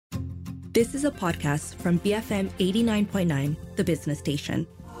This is a podcast from BFM 89.9, the business station.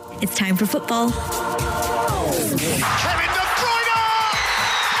 It's time for football. Kevin De Bruyne!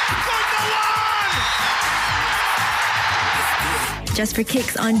 Good the one! Just for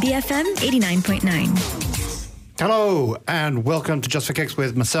Kicks on BFM 89.9. Hello and welcome to Just for Kicks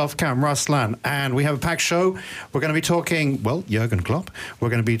with myself, Cam Ruslan. And we have a packed show. We're going to be talking, well, Jurgen Klopp. We're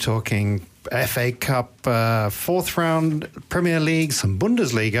going to be talking FA Cup, fourth round, Premier League, some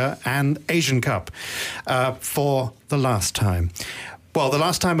Bundesliga and Asian Cup for the last time. Well, the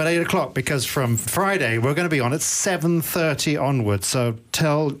last time at 8 o'clock, because from Friday, we're going to be on at 7:30 onwards. So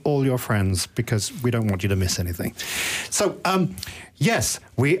tell all your friends, because we don't want you to miss anything. So, yes,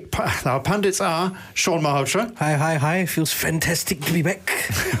 our pundits are Sean Malhotra. Hi. Feels fantastic to be back.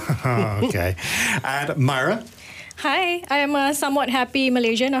 Okay. And Myra. Hi, I am a somewhat happy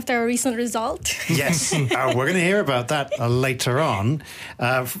Malaysian after a recent result. Yes, we're going to hear about that later on.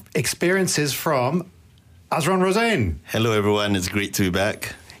 Experiences from Azran Rozain. Hello, everyone. It's great to be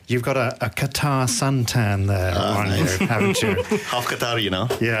back. You've got a Qatar suntan there on nice. you, haven't you? Half Qatari, you know.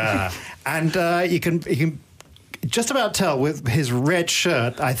 Yeah. And you can just about tell with his red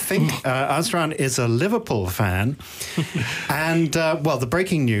shirt, I think Azran is a Liverpool fan. And, well, the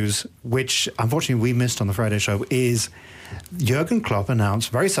breaking news, which unfortunately we missed on the Friday show, is Jurgen Klopp announced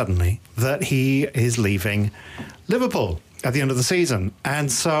very suddenly that he is leaving Liverpool at the end of the season.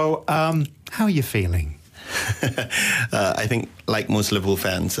 And so, how are you feeling? I think, like most Liverpool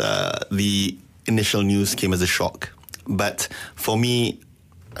fans, the initial news came as a shock. But for me,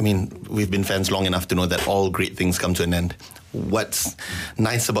 I mean, we've been fans long enough to know that all great things come to an end. What's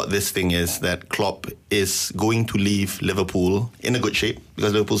nice about this thing is that Klopp is going to leave Liverpool in a good shape,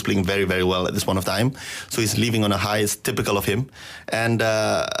 because Liverpool's playing very, very well at this point of time. So he's leaving on a high. It's typical of him. And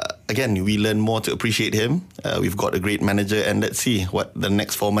again, we learn more to appreciate him. We've got a great manager, and let's see what the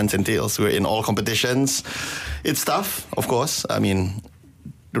next 4 months entails. We're in all competitions. It's tough, of course. I mean,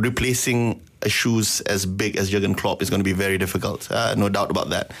 replacing a shoes as big as Jurgen Klopp is going to be very difficult, no doubt about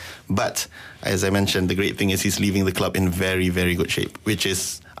that. But as I mentioned, the great thing is he's leaving the club in very, very good shape, which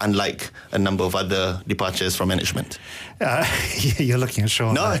is unlike a number of other departures from management. You're looking at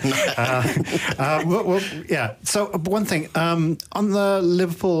Sean. No. Well, yeah. So one thing, on the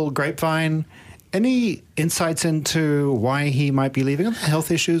Liverpool grapevine, any insights into why he might be leaving? Health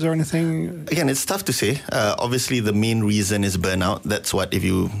issues or anything? Again, it's tough to say. Obviously, the main reason is burnout. That's what, if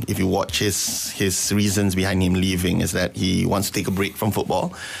you watch his reasons behind him leaving, is that he wants to take a break from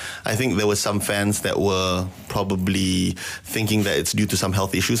football. I think there were some fans that were probably thinking that it's due to some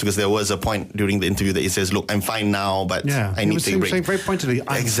health issues, because there was a point during the interview that he says, "Look, I'm fine now, but I need to take a break." Saying very pointedly,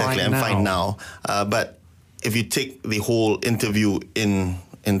 I'm fine now. But if you take the whole interview in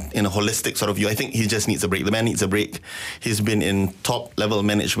a holistic sort of view, I think he just needs a break. The man needs a break. He's been in top level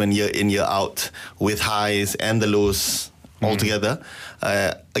management year in, year out, with highs and the lows altogether.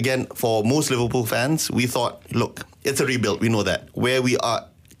 Again, for most Liverpool fans, we thought, look, it's a rebuild. We know that. Where we are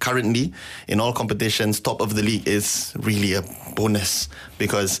currently in all competitions, top of the league is really a bonus,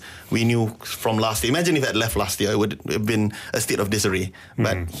 because we knew from last year, imagine if he had left last year, it would have been a state of disarray.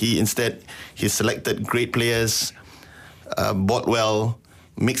 But he selected great players, bought well,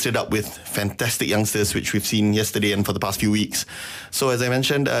 mixed it up with fantastic youngsters, which we've seen yesterday and for the past few weeks. So as I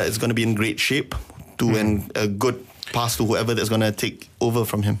mentioned, it's going to be in great shape and a good pass to whoever that's going to take over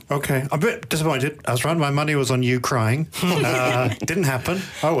from him. Okay, I'm a bit disappointed, Azran. My money was on you crying. Didn't happen.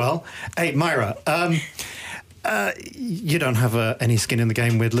 Oh well. Hey, Myra, you don't have any skin in the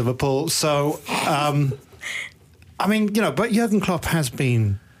game with Liverpool, so I mean, but Jurgen Klopp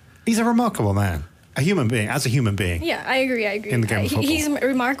he's a remarkable man. As a human being. Yeah, I agree. In the game of football. He's a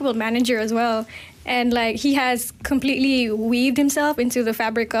remarkable manager as well. And he has completely weaved himself into the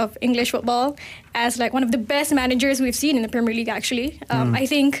fabric of English football as one of the best managers we've seen in the Premier League, actually. I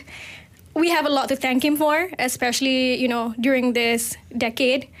think we have a lot to thank him for, especially, during this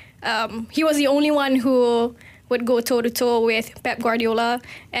decade. He was the only one who would go toe-to-toe with Pep Guardiola.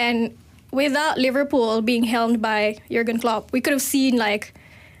 And without Liverpool being helmed by Jurgen Klopp, we could have seen,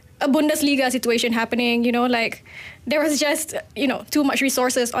 a Bundesliga situation happening, there was just, too much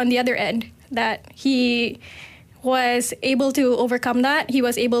resources on the other end that he was able to overcome that. He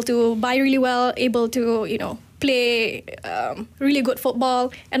was able to buy really well, able to, play really good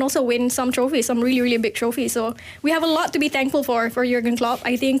football and also win some trophies, some really, really big trophies. So we have a lot to be thankful for Jurgen Klopp.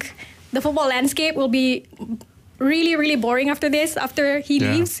 I think the football landscape will be really, really boring after he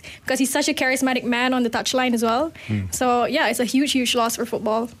leaves, because he's such a charismatic man on the touchline as well. So, yeah, it's a huge, huge loss for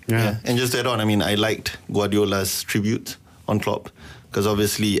football. Yeah. And just to add on, I liked Guardiola's tribute on Klopp, because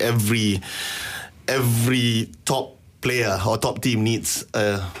obviously every top player or top team needs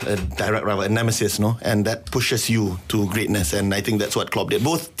a direct rival, a nemesis, no? And that pushes you to greatness. And I think that's what Klopp did.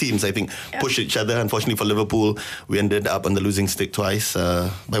 Both teams, I think, pushed each other. Unfortunately for Liverpool, we ended up on the losing stick twice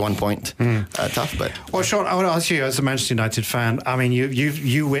by 1 point. Tough, but... Well, Sean, I want to ask you, as a Manchester United fan, I mean,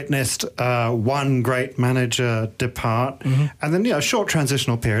 you witnessed one great manager depart, and then, a short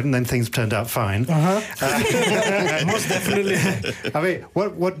transitional period, and then things turned out fine. Most definitely. I mean,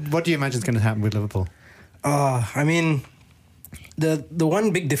 what do you imagine is going to happen with Liverpool? I mean, the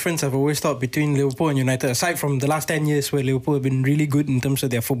one big difference I've always thought between Liverpool and United, aside from the last 10 years where Liverpool have been really good in terms of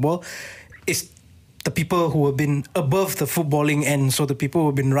their football, is the people who have been above the footballing end, so the people who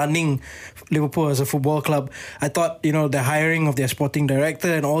have been running Liverpool as a football club. I thought, the hiring of their sporting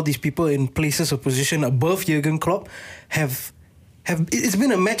director and all these people in places of position above Jurgen Klopp have it's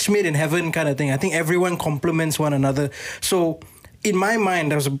been a match made in heaven kind of thing. I think everyone complements one another. So in my mind,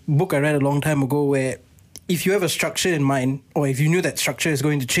 there was a book I read a long time ago where if you have a structure in mind, or if you knew that structure is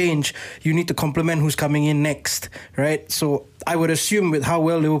going to change, you need to complement who's coming in next, right? So I would assume with how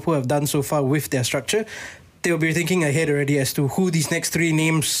well Liverpool have done so far with their structure, they'll be thinking ahead already as to who these next three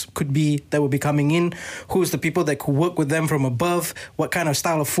names could be that will be coming in, who's the people that could work with them from above, what kind of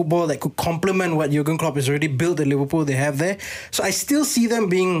style of football that could complement what Jurgen Klopp has already built at Liverpool they have there. So I still see them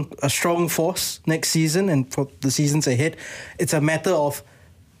being a strong force next season and for the seasons ahead. It's a matter of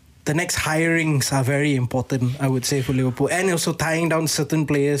the next hirings are very important, I would say, for Liverpool, and also tying down certain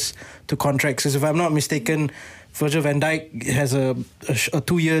players to contracts. Because if I'm not mistaken, Virgil van Dijk has a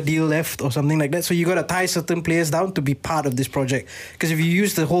 2-year deal left or something like that. So you got to tie certain players down to be part of this project. Because if you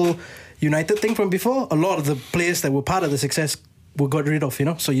use the whole United thing from before, a lot of the players that were part of the success were got rid of,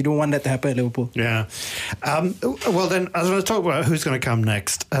 So you don't want that to happen at Liverpool. Yeah. Well, then, as I was talking about who's going to come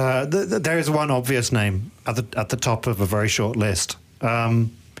next, there is one obvious name at the top of a very short list.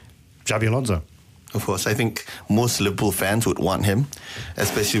 Xabi Alonso. Of course, I think most Liverpool fans would want him,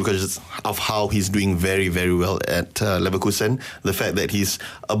 especially because of how he's doing very, very well at Leverkusen. The fact that he's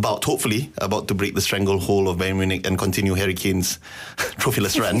hopefully about to break the stranglehold of Bayern Munich and continue Harry Kane's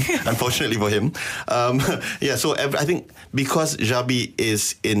trophyless run, unfortunately for him. So I think because Xabi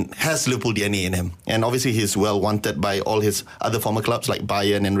has Liverpool DNA in him, and obviously he's well wanted by all his other former clubs like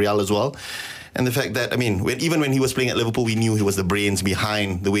Bayern and Real as well. And the fact that, even when he was playing at Liverpool, we knew he was the brains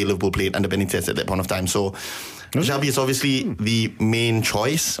behind the way Liverpool played under Benitez at that point of time. So Xabi is obviously the main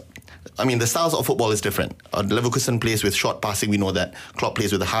choice. The styles of football is different. Leverkusen plays with short passing, we know that. Klopp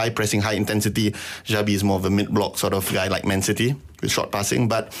plays with a high pressing, high intensity. Xabi is more of a mid-block sort of guy like Man City with short passing.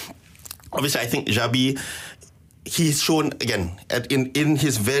 But obviously I think Xabi, he's shown, again, in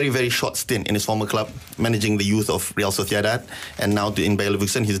his very, very short stint in his former club, managing the youth of Real Sociedad, and now in Bayer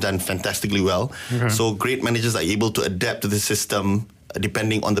Leverkusen, he's done fantastically well. Okay. So great managers are able to adapt to the system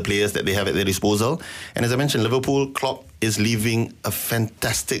depending on the players that they have at their disposal. And as I mentioned, Liverpool, Klopp is leaving a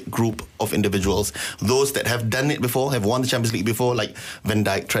fantastic group of individuals. Those that have done it before, have won the Champions League before, like Van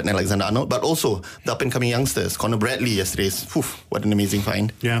Dijk, Trent Alexander-Arnold, but also the up-and-coming youngsters. Conor Bradley yesterday, what an amazing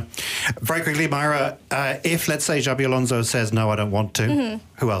find. Yeah. Very quickly, Myra, if, let's say, Xabi Alonso says, no, I don't want to,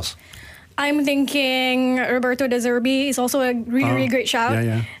 who else? I'm thinking Roberto De Zerbi is also a really great shout.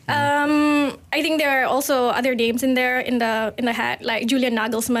 Yeah. I think there are also other names in there in the hat, like Julian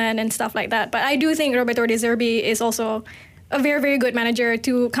Nagelsmann and stuff like that. But I do think Roberto De Zerbi is also a very, very good manager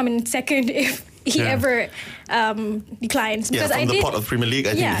to come in second if he ever declines. Because from the pot of Premier League,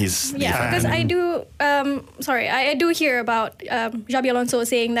 I think he's... because I do... I do hear about Xabi Alonso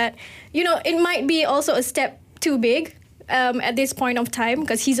saying that, it might be also a step too big at this point of time,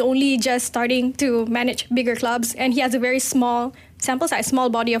 because he's only just starting to manage bigger clubs and he has a very small sample size, small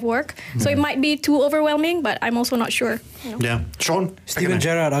body of work. So it might be too overwhelming, but I'm also not sure. Yeah. Sean? Steven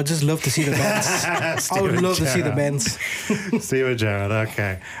Gerrard, I'd just love to see the bands. I would love to see the bands. Steven Gerrard,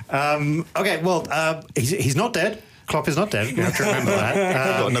 okay. He's not dead. Klopp is not dead. We have to remember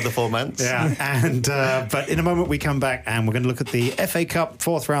that. Got another 4 months. Yeah, and but in a moment we come back and we're going to look at the FA Cup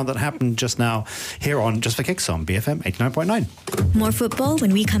fourth round that happened just now here on Just for Kicks on BFM 89.9. More football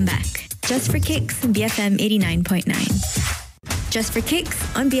when we come back. Just for Kicks on BFM 89.9. Just for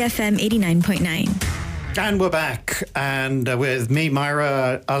Kicks on BFM 89.9. And we're back, and with me,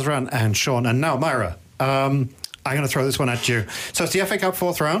 Myra, Azran, and Sean. And now, Myra, I'm going to throw this one at you. So it's the FA Cup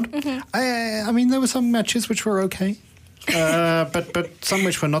fourth round. There were some matches which were okay, but some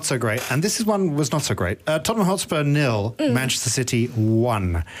which were not so great. And this one was not so great. Tottenham Hotspur 0, Manchester City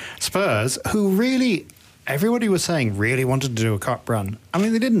 1. Spurs, who really, everybody was saying, really wanted to do a cup run.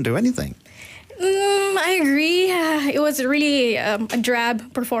 They didn't do anything. I agree. It was really a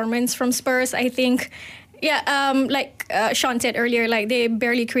drab performance from Spurs. I think Yeah, like Sean said earlier, like they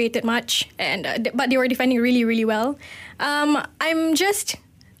barely created much, and but they were defending really, really well.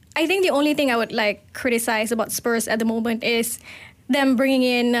 I think the only thing I would like criticize about Spurs at the moment is them bringing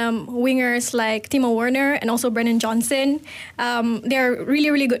in wingers like Timo Werner and also Brennan Johnson. They're really,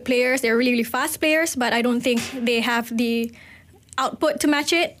 really good players. They're really, really fast players, but I don't think they have the output to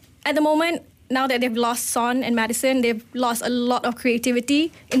match it at the moment. Now that they've lost Son and Madison, they've lost a lot of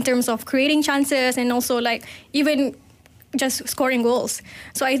creativity in terms of creating chances and also like even just scoring goals.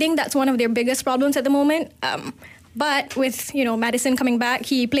 So I think that's one of their biggest problems at the moment. But with Madison coming back,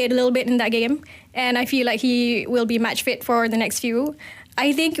 he played a little bit in that game, and I feel like he will be match fit for the next few.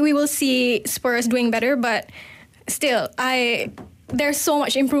 I think we will see Spurs doing better, but still, there's so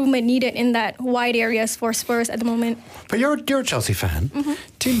much improvement needed in that wide areas for Spurs at the moment. But you're a Chelsea fan.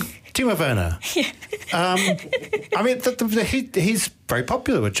 Mm-hmm. Timo Werner. Yeah. I mean, he's very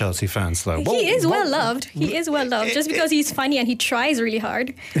popular with Chelsea fans, though. He is well loved. He is well loved just because he's funny and he tries really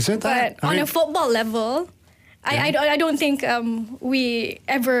hard. Isn't that? But on a football level, I don't think we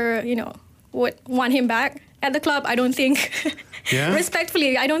ever, would want him back at the club. I don't think,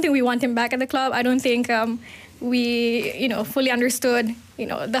 respectfully, I don't think we want him back at the club. I don't think we, fully understood,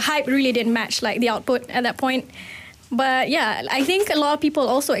 the hype really didn't match like the output at that point. But yeah, I think a lot of people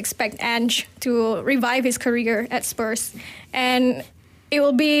also expect Ange to revive his career at Spurs. And it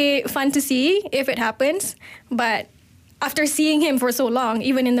will be fun to see if it happens. But after seeing him for so long,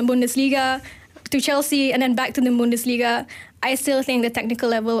 even in the Bundesliga, to Chelsea and then back to the Bundesliga, I still think the technical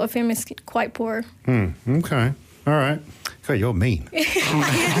level of him is quite poor. Okay. All right. God, you're mean.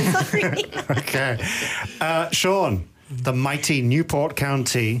 Sorry. Okay. Sean, the mighty Newport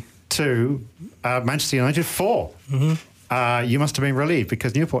County 2, Manchester United 4. Mm-hmm. You must have been relieved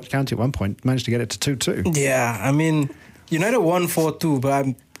because Newport County at one point managed to get it to 2-2. Yeah, I mean, United won 4-2, but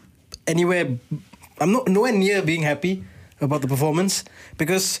I'm nowhere near being happy about the performance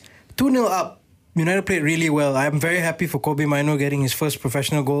because 2-0 up, United played really well. I'm very happy for Kobe Mainoo getting his first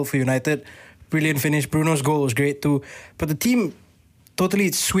professional goal for United. Brilliant finish. Bruno's goal was great too. But the team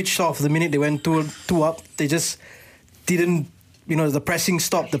totally switched off the minute they went 2 up. They just didn't, the pressing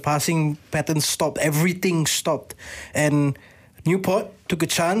stopped, the passing patterns stopped, everything stopped. And Newport took a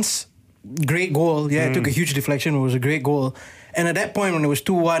chance. Great goal. Yeah, it took a huge deflection. It was a great goal. And at that point when it was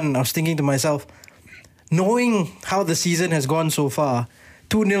 2-1, I was thinking to myself, knowing how the season has gone so far,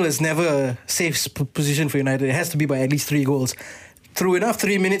 2-0 is never a safe position for United. It has to be by at least 3 goals. Through enough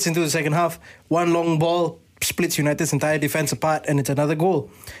 3 minutes into the second half, one long ball splits United's entire defence apart and it's another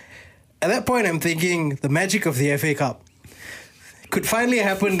goal. At that point, I'm thinking the magic of the FA Cup could finally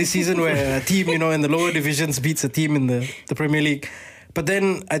happen this season where a team, in the lower divisions beats a team in the Premier League. But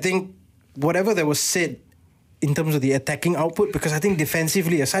then I think whatever that was said in terms of the attacking output, because I think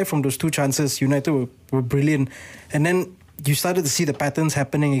defensively, aside from those 2 chances, United were brilliant. And then you started to see the patterns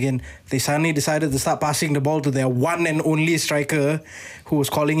happening again. They suddenly decided to start passing the ball to their one and only striker who was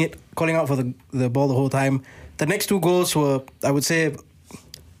calling out for the ball the whole time. The next 2 goals were, I would say,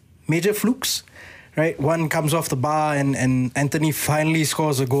 major flukes, right? One comes off the bar and Anthony finally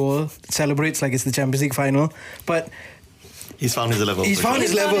scores a goal, celebrates like it's the Champions League final. But he's found his level. He's found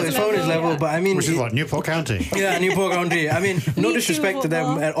his level. But I mean, which is what, Newport County. Yeah, Newport County. I mean, no disrespect to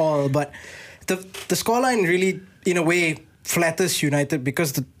them at all, but the scoreline really, in a way, flatters United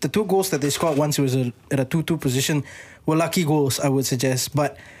because the 2 goals that they scored once it was at a 2-2 position were lucky goals, I would suggest.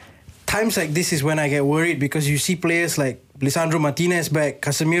 But times like this is when I get worried because you see players like Lisandro Martinez back,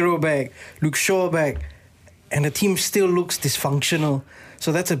 Casemiro back, Luke Shaw back, and the team still looks dysfunctional.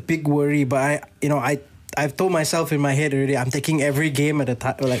 So that's a big worry. But I've told myself in my head already, I'm taking every game at a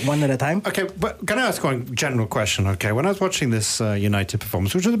time, like one at a time. Okay, but can I ask one general question? Okay, when I was watching this United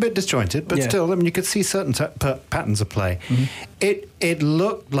performance, which was a bit disjointed, but still, I mean, you could see certain patterns of play. Mm-hmm. It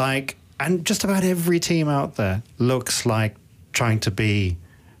looked like, and just about every team out there looks like trying to be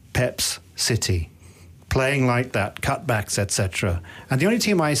Pep's City, playing like that, cutbacks, etc. And the only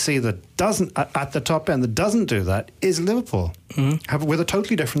team I see that doesn't, at the top end, that doesn't do that is Liverpool, with a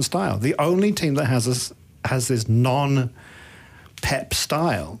totally different style. The only team that has this non-Pep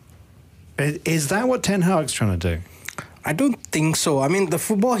style. Is that what Ten Hag's trying to do? I don't think so. I mean, the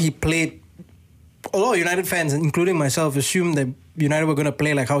football he played, a lot of United fans, including myself, assumed that United were going to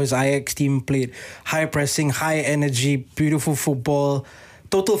play like how his Ajax team played. High pressing, high energy, beautiful football,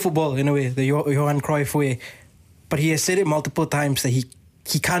 total football in a way, the Johan Cruyff way. But he has said it multiple times that he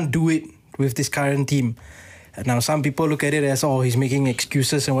can't do it with this current team. Now, some people look at it as, he's making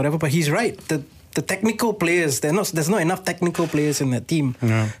excuses and whatever, but he's right. The technical players, there's not enough technical players in that team.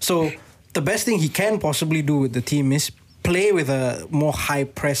 No. So the best thing he can possibly do with the team is play with a more high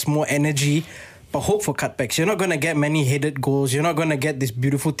press, more energy, but hope for cutbacks. You're not going to get many headed goals. You're not going to get this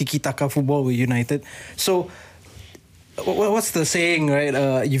beautiful tiki-taka football with United. So, what's the saying, right?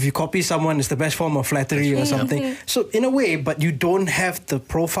 If you copy someone, it's the best form of flattery or something. So, in a way, but you don't have the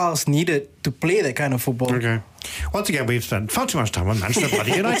profiles needed to play that kind of football. Okay. Once again, we've spent far too much time on Manchester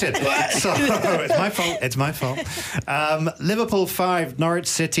bloody United. So, it's my fault. Liverpool 5, Norwich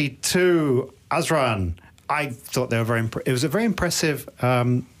City 2. Azran, I thought they were it was a very impressive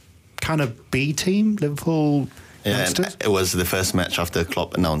kind of B team, Liverpool. Yeah, and it was the first match after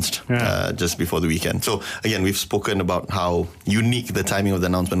Klopp announced just before the weekend. So again, we've spoken about how unique the timing of the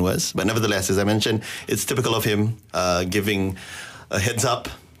announcement was. But nevertheless, as I mentioned, it's typical of him giving a heads up,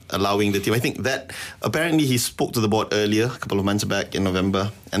 allowing the team. I think that apparently he spoke to the board earlier, a couple of months back in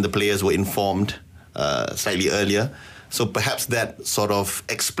November, and the players were informed slightly earlier. So perhaps that sort of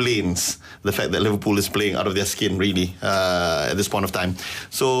explains the fact that Liverpool is playing out of their skin, really, at this point of time.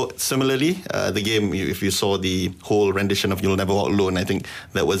 So similarly, the game, if you saw the whole rendition of You'll Never Walk Alone, I think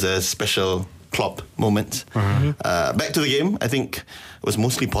that was a special Klopp moment. Back to the game, I think it was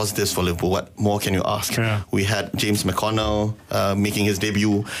mostly positives for Liverpool. What more can you ask? Yeah. We had James McConnell making his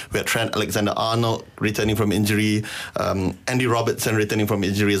debut. We had Trent Alexander-Arnold returning from injury. Andy Robertson returning from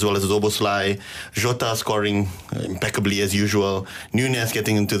injury, as well as Szoboszlai. Jota scoring impeccably as usual. Núñez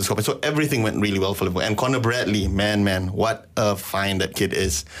getting into the score. So everything went really well for Liverpool. And Conor Bradley, man, what a find that kid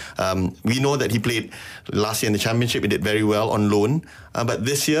is. We know that he played last year in the Championship. He did very well on loan. But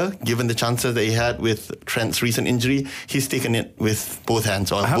this year, given the chances that he had with Trent's recent injury, he's taken it with both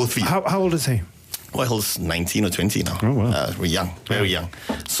hands or both feet. How old is he? Well, he's 19 or 20 now. Oh, wow. We're young, very young.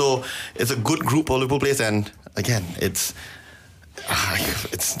 So it's a good group of Liverpool players. And again, it's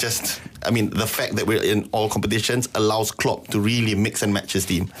just, I mean, the fact that we're in all competitions allows Klopp to really mix and match his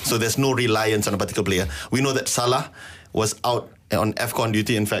team. So there's no reliance on a particular player. We know that Salah was out on AFCON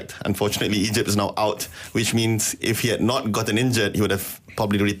duty. In fact, unfortunately, Egypt is now out, which means if he had not gotten injured, he would have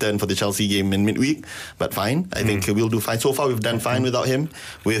probably returned for the Chelsea game in midweek. But fine, I think we'll do fine. So far, we've done fine without him.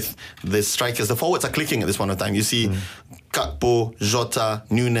 With the strikers, the forwards are clicking at this point of time. You see Gakpo, Jota,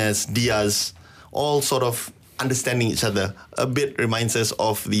 Núñez, Diaz, all sort of understanding each other. A bit reminds us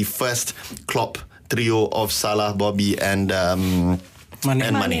of the first Klopp trio of Salah, Bobby, and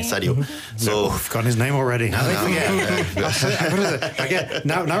Mane, Sadio. So I've got his name already. Now Again,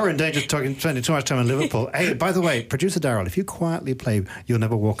 now we're in danger of spending too much time on Liverpool. Hey, by the way, producer Daryl, if you quietly play You'll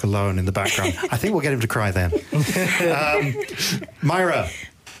Never Walk Alone in the background, I think we'll get him to cry then. Myra,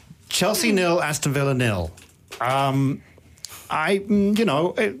 Chelsea 0, Aston Villa 0. I don't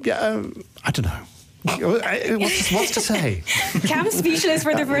know. What's to say? Cam's speechless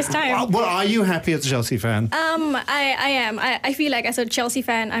for the first time. Well, are you happy as a Chelsea fan? I am. I feel like as a Chelsea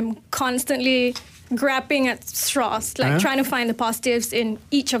fan, I'm constantly grabbing at straws, trying to find the positives in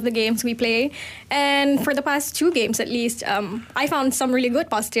each of the games we play. And for the past 2 games at least, I found some really good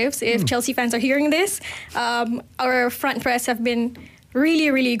positives. If Chelsea fans are hearing this, our front press have been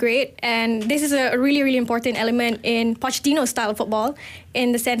really, really great. And this is a really, really important element in Pochettino's style of football,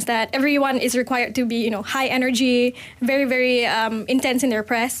 in the sense that everyone is required to be, high energy, very, very intense in their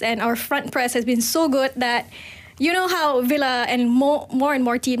press. And our front press has been so good that, you know how Villa and more and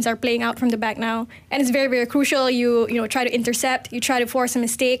more teams are playing out from the back now. And it's very, very crucial. You try to intercept, you try to force a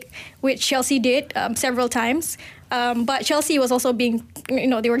mistake, which Chelsea did several times. But Chelsea was also being,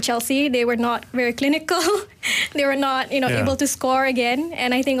 they were Chelsea. They were not very clinical. They were not, able to score again.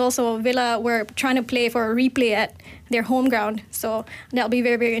 And I think also Villa were trying to play for a replay at their home ground. So that'll be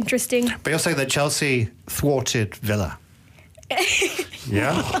very, very interesting. But you're saying that Chelsea thwarted Villa?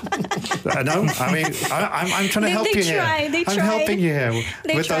 Yeah? No? I mean, I'm trying to help you here. I'm helping you here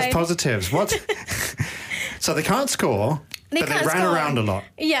with those positives. What? So they can't score. But they ran around a lot.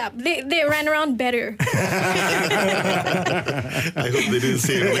 Yeah, they ran around better. I hope they didn't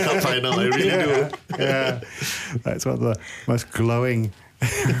see it in the cup final. I really do. Yeah, that's one of the most glowing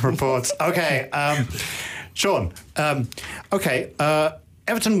reports. Okay, Sean.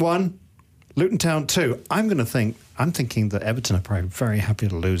 Everton 1, Luton Town 2. I'm thinking that Everton are probably very happy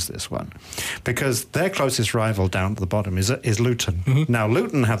to lose this one, because their closest rival down at the bottom is Luton. Now,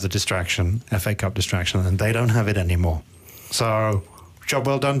 Luton have the distraction, FA Cup distraction, and they don't have it anymore. So, job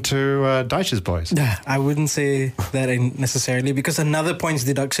well done to Dyche's boys. Yeah, I wouldn't say that necessarily, because another points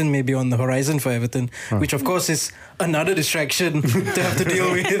deduction may be on the horizon for Everton, which of course is another distraction to have to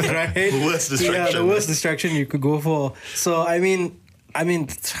deal with, right? The worst distraction. Yeah, the worst distraction you could go for. So, I mean,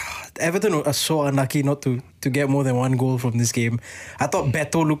 Everton are so unlucky not to get more than 1 goal from this game. I thought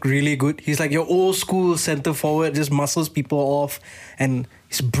Beto looked really good. He's like your old school centre forward, just muscles people off, and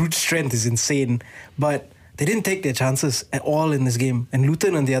his brute strength is insane. But they didn't take their chances at all in this game. And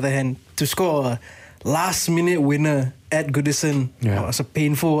Luton, on the other hand, to score a last-minute winner at Goodison was a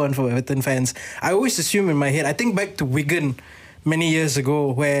painful one for Everton fans. I always assume in my head, I think back to Wigan many years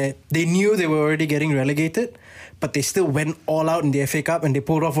ago, where they knew they were already getting relegated, but they still went all out in the FA Cup and they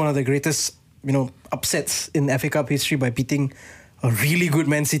pulled off one of the greatest, upsets in FA Cup history by beating a really good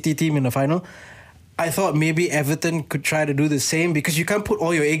Man City team in the final. I thought maybe Everton could try to do the same, because you can't put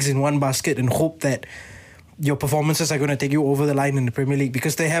all your eggs in one basket and hope that your performances are going to take you over the line in the Premier League,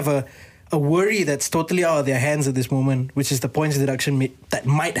 because they have a worry that's totally out of their hands at this moment, which is the points deduction that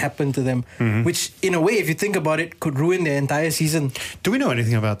might happen to them, which in a way, if you think about it, could ruin their entire season. Do we know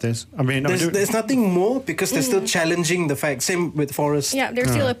anything about this? I mean, there's nothing more, because they're still challenging the fact. Same with Forest. Yeah, they're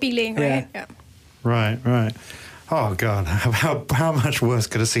still appealing, right? Yeah. Right. Oh, God. How much worse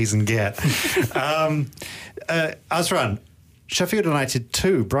could a season get? Azran, Sheffield United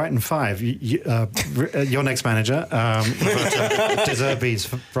 2, Brighton 5. Your next manager, De Zerbi's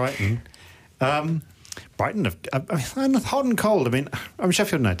for Brighton. Brighton, hot and cold. I mean,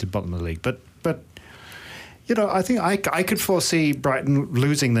 Sheffield United bottom of the league, but I think I could foresee Brighton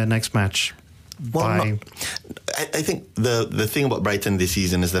losing their next match. I think the thing about Brighton this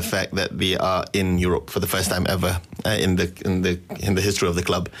season is the fact that they are in Europe for the first time ever in the history of the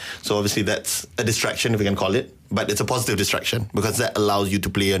club. So obviously that's a distraction, if we can call it, but it's a positive distraction because that allows you to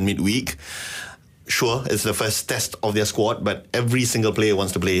play on midweek. Sure, it's the first test of their squad, but every single player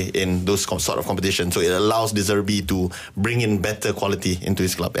wants to play in those sort of competitions. So it allows De Zerbi to bring in better quality into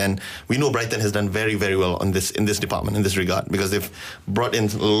his club. And we know Brighton has done very, very well in this department, in this regard, because they've brought in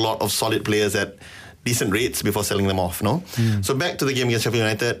a lot of solid players at decent rates before selling them off. So back to the game against Sheffield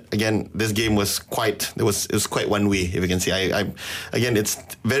United. Again, this game was quite one way, if you can see. Again, it's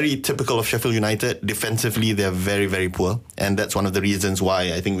very typical of Sheffield United. Defensively, they're very, very poor, and that's one of the reasons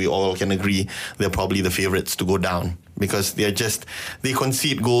why I think we all can agree they're probably the favourites to go down, because they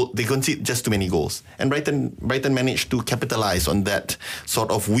concede just too many goals. And Brighton managed to capitalise on that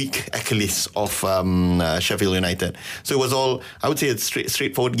sort of weak Achilles of Sheffield United. So it was all, I would say, it's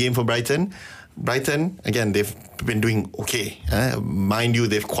straightforward game for Brighton. Brighton, again, they've been doing okay. Mind you,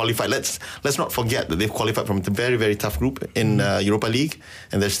 they've qualified. Let's not forget that they've qualified from a very, very tough group in Europa League,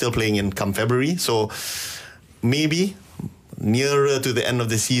 and they're still playing in come February. So maybe nearer to the end of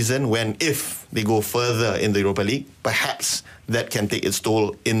the season, if they go further in the Europa League, perhaps that can take its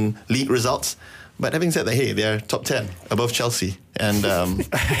toll in league results. But having said that, hey, they're top 10, above Chelsea, and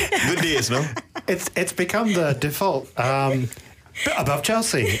good days, no? It's become the default. Above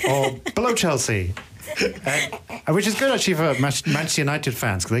Chelsea or below Chelsea, which is good actually for Manchester United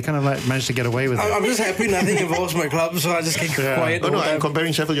fans, because they kind of managed to get away with it. I'm just happy nothing involves my club, so I just keep quiet. Oh no, I'm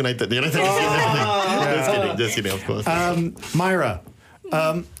comparing Sheffield United. The United just kidding, of course. Myra,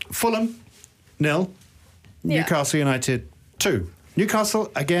 Fulham 0, Newcastle United 2.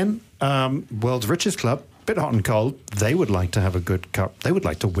 Newcastle again, world's richest club. Bit hot and cold. They would like to have a good cup. They would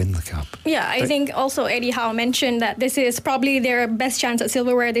like to win the cup. Yeah, I think also Eddie Howe mentioned that this is probably their best chance at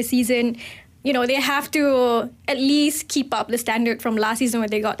silverware this season. They have to at least keep up the standard from last season where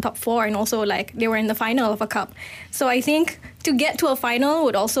they got top 4, and also they were in the final of a cup. So I think to get to a final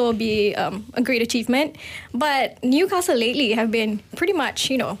would also be a great achievement. But Newcastle lately have been pretty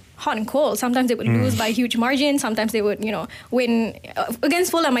much, hot and cold. Sometimes they would lose by huge margins. Sometimes they would, win.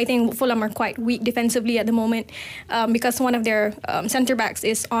 Against Fulham, I think Fulham are quite weak defensively at the moment because one of their centre-backs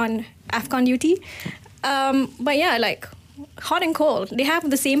is on AFCON duty. But yeah, hot and cold. They have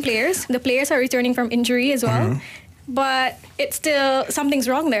the same players. The players are returning from injury as well. But it's still, something's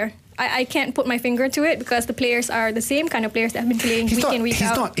wrong there. I can't put my finger to it because the players are the same kind of players that have been playing week in, week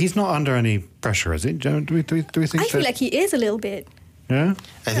out. He's not under any pressure, is he? Do we think I feel like he is a little bit. Yeah?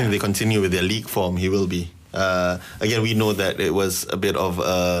 I think if they continue with their league form, he will be. Again, we know that it was a bit of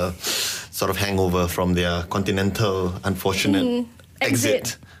a sort of hangover from their continental unfortunate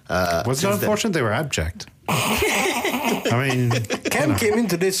exit. Was it unfortunate? They were abject. I mean, Cam came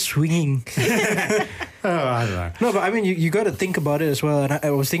into this swinging. I don't know. No, but I mean, you got to think about it as well. And I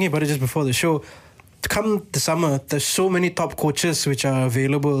was thinking about it just before the show. Come the summer, there's so many top coaches which are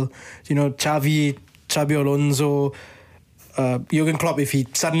available. Xabi Alonso, Jurgen Klopp, if he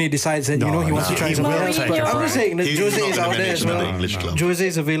suddenly decides that he wants to try something else. But I'm just saying that Jose is out there as well. Jose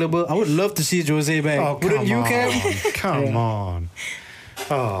is available. I would love to see Jose back. Oh, wouldn't you, Cam? Come on.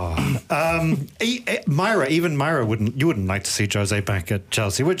 Oh, Myra, even Myra wouldn't like to see Jose back at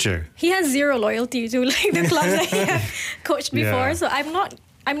Chelsea, would you? He has zero loyalty to the clubs that he has coached before, so I'm not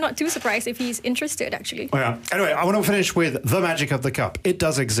I'm not too surprised if he's interested, actually. Oh, yeah. Anyway, I want to finish with the magic of the cup. It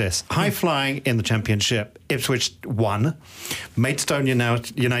does exist. High flying in the Championship. Ipswich 1. Maidstone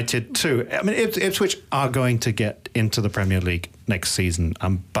United 2. I mean, Ipswich are going to get into the Premier League next season,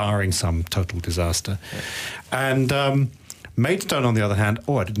 barring some total disaster. And Maidstone, on the other hand,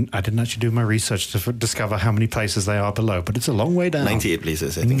 I didn't actually do my research to discover how many places they are below, but it's a long way down. 98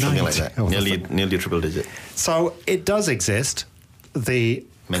 places, I think, something like that. Nearly triple digit. So it does exist. The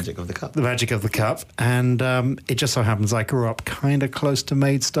magic of the cup. The magic of the cup. And it just so happens I grew up kind of close to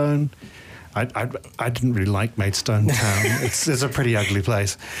Maidstone. I didn't really like Maidstone town. It's a pretty ugly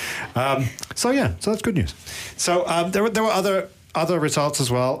place. So that's good news. So there were other results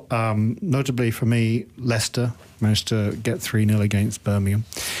as well. Notably for me, Leicester managed to get 3-0 against Birmingham.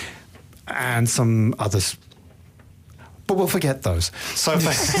 And some others. But we'll forget those. So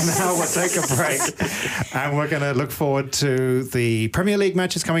now we'll take a break and we're going to look forward to the Premier League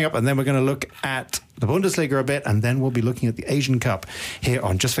matches coming up, and then we're going to look at the Bundesliga a bit, and then we'll be looking at the Asian Cup here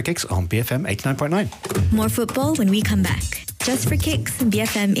on Just for Kicks on BFM 89.9. More football when we come back. Just for Kicks on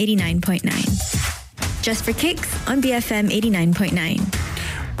BFM 89.9. Just for Kicks on BFM 89.9.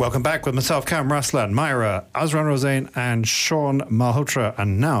 Welcome back with myself, Cam Ruslan, Myra, Azran Rosain and Sean Malhotra.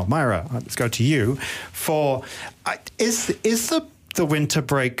 And now, Myra, let's go to you for... Is the winter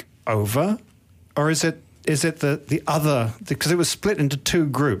break over? Or is it the other... Because it was split into two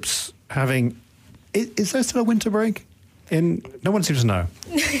groups having... Is there still a winter break? No one seems to know.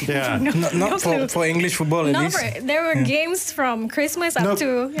 Yeah, not for English football at least. There were games from Christmas up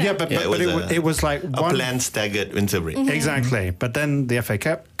to... Yeah, but it was like a planned staggered winter break. Mm-hmm. Exactly. But then the FA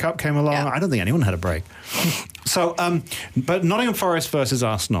Cup came along. Yeah. I don't think anyone had a break. So, but Nottingham Forest versus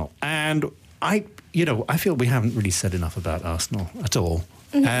Arsenal. And I feel we haven't really said enough about Arsenal at all.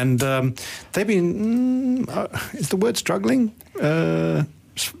 Mm-hmm. And they've been... is the word struggling?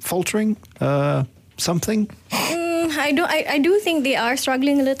 Faltering? Something? I do think they are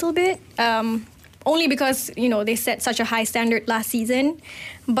struggling a little bit, only because they set such a high standard last season.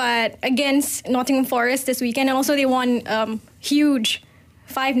 But against Nottingham Forest this weekend, and also they won huge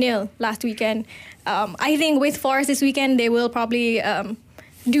 5-0 last weekend. I think with Forest this weekend, they will probably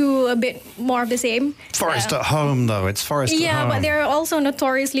do a bit more of the same. Forest at home, though. It's Forest at home. Yeah, but they're also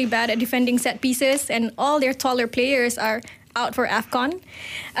notoriously bad at defending set pieces, and all their taller players are out for AFCON.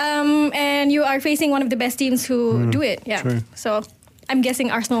 And you are facing one of the best teams who do it. Yeah. True. So I'm guessing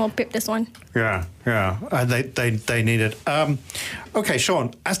Arsenal will pip this one. Yeah. They need it. Okay,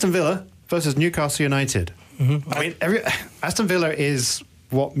 Sean, Aston Villa versus Newcastle United. Mm-hmm. I mean, Aston Villa is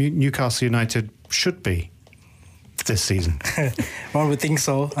what Newcastle United should be this season. One would think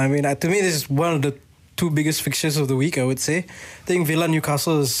so. I mean, to me, this is one of the two biggest fixtures of the week, I would say. I think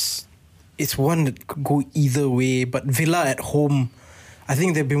Villa-Newcastle it's one that could go either way, but Villa at home, I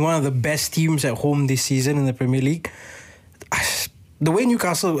think they've been one of the best teams at home this season in the Premier League. The way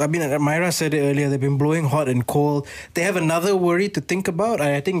Newcastle, I mean, Myra said it earlier, they've been blowing hot and cold. They have another worry to think about.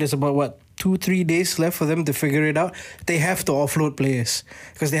 I think there's about, 2-3 days left for them to figure it out. They have to offload players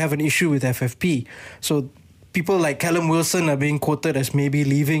because they have an issue with FFP. So people like Callum Wilson are being quoted as maybe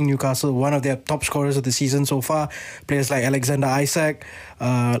leaving Newcastle, one of their top scorers of the season so far. Players like Alexander Isak,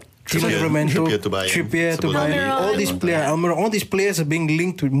 Trippier to buy. All these players are being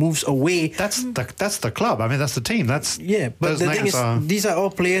linked to moves away. That's the club. I mean, that's the team. But the thing is, these are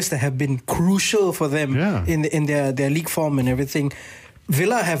all players that have been crucial for them in their league form and everything.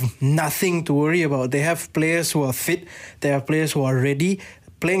 Villa have nothing to worry about. They have players who are fit. They have players who are ready.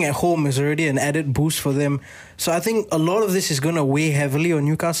 Playing at home is already an added boost for them. So I think a lot of this is going to weigh heavily on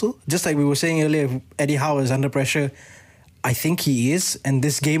Newcastle. Just like we were saying earlier, Eddie Howe is under pressure. I think he is, and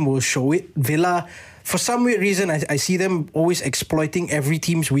this game will show it. Villa, for some weird reason, I see them always exploiting every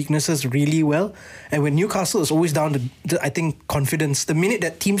team's weaknesses really well. And when Newcastle is always down to, I think, confidence. The minute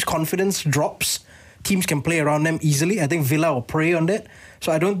that team's confidence drops, teams can play around them easily. I think Villa will prey on that.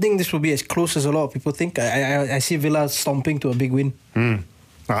 So I don't think this will be as close as a lot of people think. I see Villa stomping to a big win.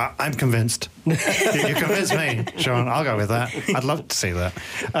 I'm convinced. You convinced me, Sean. I'll go with that. I'd love to see that.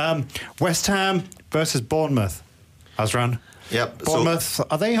 West Ham versus Bournemouth. Azran. Yep. Bournemouth,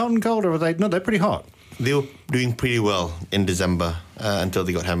 are they hot and cold or are they... No, they're pretty hot. They were doing pretty well in December until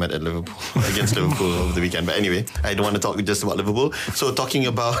they got hammered at Liverpool, against Liverpool over the weekend. But anyway, I don't want to talk just about Liverpool. So talking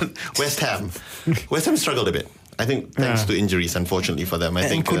about West Ham. West Ham struggled a bit. I think thanks to injuries, unfortunately for them. I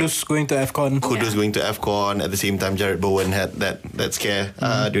think Kudus going to AFCON. Kudus going to AFCON. At the same time, Jared Bowen had that scare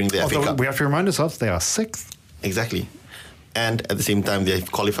during the FA Cup. We have to remind ourselves they are 6th. Exactly. And at the same time,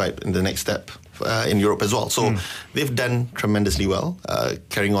 they've qualified in the next step in Europe as well. So they've done tremendously well,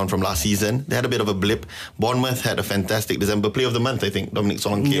 carrying on from last season. They had a bit of a blip. Bournemouth had a fantastic December Player of the Month, I think. Dominic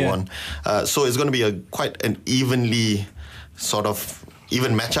Solanke won. So it's going to be quite an even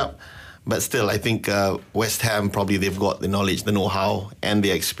matchup. But still, I think West Ham, probably they've got the knowledge, the know-how, and the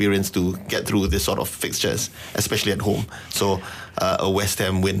experience to get through this sort of fixtures, especially at home. So a West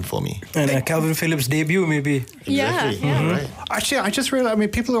Ham win for me. And Calvin Phillips' debut, maybe. Exactly. Right. Actually, I just realized, I mean,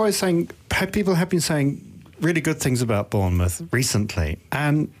 people are always saying, people have been saying really good things about Bournemouth recently,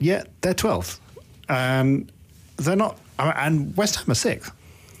 and yet they're 12th. And they're not, and West Ham are 6th.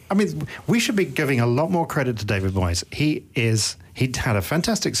 I mean, we should be giving a lot more credit to David Moyes. He'd had a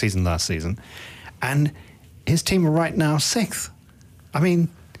fantastic season last season, and his team are right now 6th. I mean,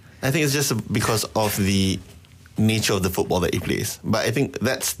 I think it's just because of the nature of the football that he plays. But I think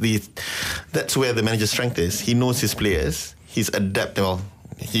that's where the manager's strength is. He knows his players. He's adaptable.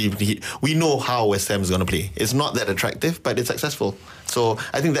 We know how West Ham is going to play. It's not that attractive, but it's successful. So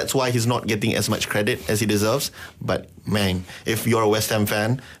I think that's why he's not getting as much credit as he deserves. But man, if you're a West Ham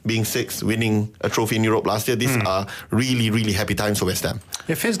fan, being 6th, winning a trophy in Europe last year, these are really, really happy times for West Ham.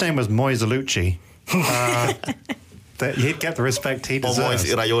 If his name was Moyes Alucci, he'd get the respect he deserves.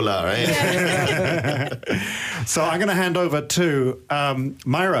 Or Moyes Iraola, right? So I'm going to hand over to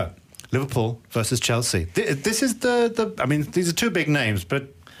Myra. Liverpool versus Chelsea. This is I mean, these are two big names, but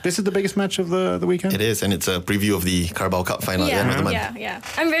this is the biggest match of the weekend? It is, and it's a preview of the Carabao Cup final at the end of the month. Yeah.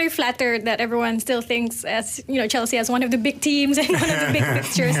 I'm very flattered that everyone still thinks Chelsea as one of the big teams and one of the big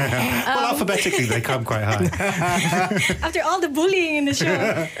fixtures. Well, alphabetically, they come quite high. After all the bullying in the show.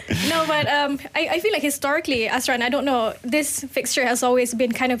 No, but I feel like historically, Asran, I don't know, this fixture has always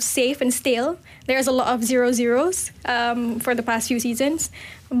been kind of safe and stale. There's a lot of 0-0s for the past few seasons.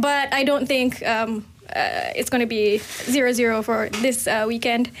 But I don't think it's going to be 0-0 for this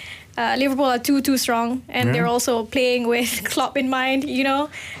weekend. Liverpool are too strong, and they're also playing with Klopp in mind,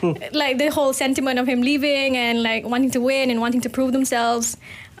 like the whole sentiment of him leaving and like wanting to win and wanting to prove themselves.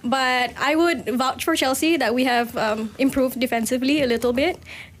 But I would vouch for Chelsea that we have improved defensively a little bit,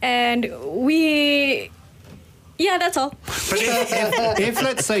 and that's all. But if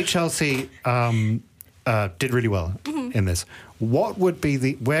let's say Chelsea did really well in this, where would be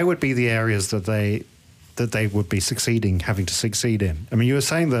the areas that they would be having to succeed in? I mean, you were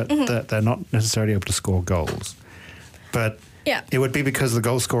saying that they're not necessarily able to score goals, but it would be because the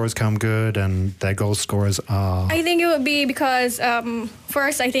goal scorers come good and their goal scorers are... I think it would be because,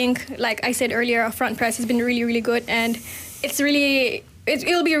 first, I think, like I said earlier, our front press has been really, really good, and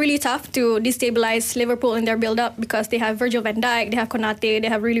it'll be really tough to destabilize Liverpool in their build-up because they have Virgil van Dijk, they have Konate, they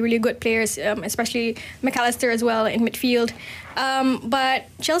have really, really good players, especially McAllister as well in midfield. But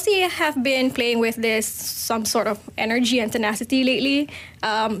Chelsea have been playing with some sort of energy and tenacity lately.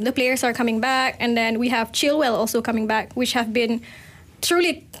 The players are coming back, and then we have Chilwell also coming back, which have been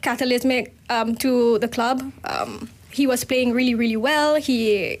truly catalytic to the club. He was playing really, really well.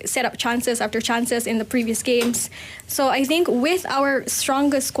 He set up chances after chances in the previous games. So I think with our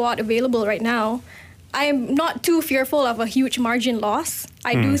strongest squad available right now, I'm not too fearful of a huge margin loss.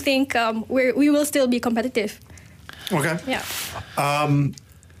 I do think we will still be competitive. Okay. Yeah.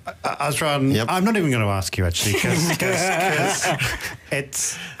 Azran, I'm not even going to ask you actually because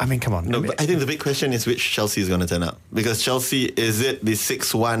it's. I mean, come on. No, but I think the big question is which Chelsea is going to turn up, because Chelsea, is it the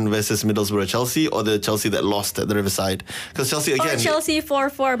 6-1 versus Middlesbrough Chelsea or the Chelsea that lost at the Riverside? Because Chelsea again. Or Chelsea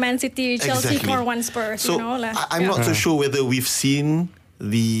 4-4 Man City, Chelsea 4-1 Spurs. So I'm not so sure whether we've seen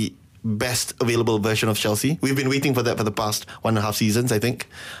the best available version of Chelsea. We've been waiting for that for the past 1.5 seasons, I think.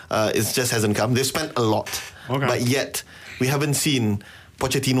 It just hasn't come. They've spent a lot, but yet we haven't seen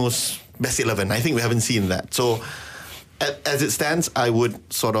Pochettino's best 11. I think we haven't seen that. So as it stands, I would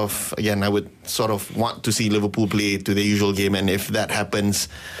sort of want to see Liverpool play to their usual game, and if that happens,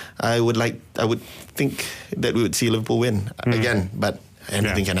 I would think that we would see Liverpool win again, but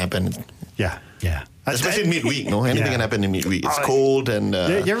anything can happen. Yeah. Especially in midweek, no? Anything can happen in midweek. It's cold and...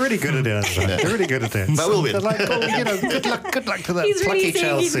 you're really good at it. You're really good at it. But we'll win. Like, good luck to that he's plucky really saying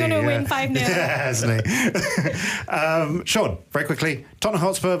Chelsea. He's going to win 5-0. Yeah, hasn't he? Sean, very quickly, Tottenham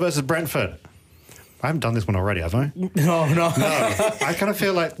Hotspur versus Brentford. I haven't done this one already, have I? No. I kind of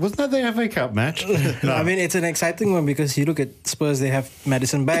feel like, wasn't that the FA Cup match? No. I mean, it's an exciting one because you look at Spurs, they have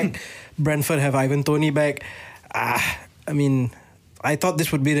Maddison back. Brentford have Ivan Toney back. I mean... I thought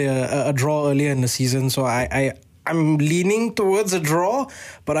this would be a draw earlier in the season, so I'm leaning towards a draw,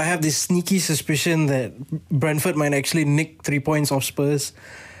 but I have this sneaky suspicion that Brentford might actually nick 3 points off Spurs.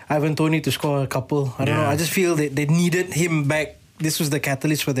 Ivan Toney to score a couple. I don't know. I just feel that they needed him back. This was the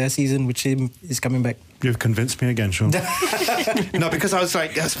catalyst for their season, which is coming back. You've convinced me again, Sean. No, because I was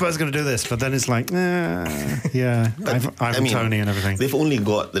like, yeah, Spurs are going to do this, but then it's like, yeah, Ivan Toney and everything. They've only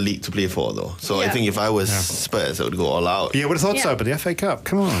got the league to play for, though. So I think if I was Spurs, I would go all out. You would have thought so, but the FA Cup,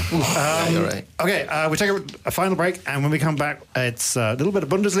 come on. You're right. Okay, we take a final break, and when we come back, it's a little bit of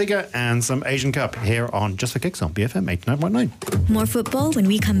Bundesliga and some Asian Cup here on Just for Kicks on BFM 89.9. More football when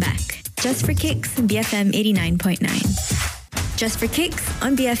we come back. Just for Kicks on BFM 89.9. Just for Kicks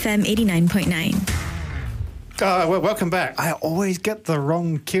on BFM 89.9. Well, welcome back. I always get the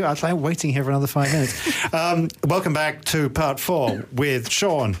wrong cue. I was like waiting here for another 5 minutes. Welcome back to part 4 with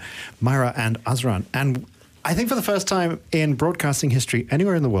Sean, Myra, and Azran. And I think for the first time in broadcasting history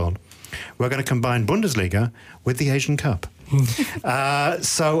anywhere in the world, we're going to combine Bundesliga with the Asian Cup.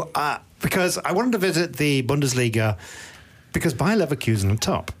 Because I wanted to visit the Bundesliga because Bayer Leverkusen are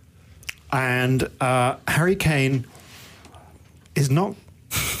top. And Harry Kane is not...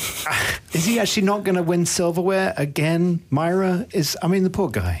 Is he actually not going to win silverware again, Myra? The poor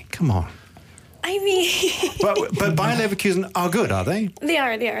guy. Come on. I mean... but Bayer Leverkusen are good, are they? They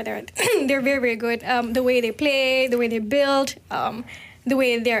are. They're very, very good. The way they play, the way they build, the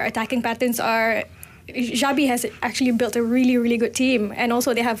way their attacking patterns are. Xabi has actually built a really, really good team. And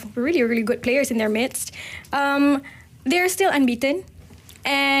also they have really, really good players in their midst. They're still unbeaten.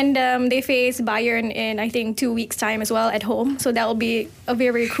 And they face Bayern in, I think, 2 weeks' time as well at home. So that will be a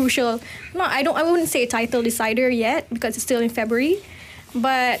very, very crucial... I wouldn't say title decider yet because it's still in February.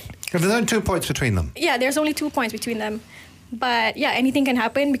 But... There's only 2 points between them. Yeah, there's only 2 points between them. But yeah, anything can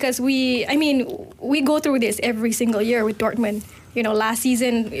happen because we go through this every single year with Dortmund. You know, last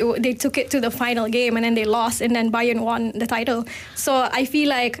season, they took it to the final game and then they lost and then Bayern won the title. So I feel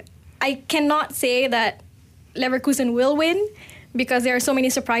like I cannot say that Leverkusen will win, because there are so many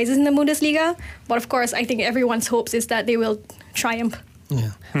surprises in the Bundesliga. But of course, I think everyone's hopes is that they will triumph.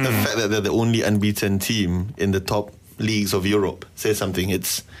 Yeah. The fact that they're the only unbeaten team in the top leagues of Europe says something.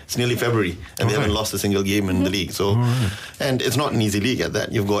 It's nearly February and they haven't lost a single game in the league. So, and it's not an easy league at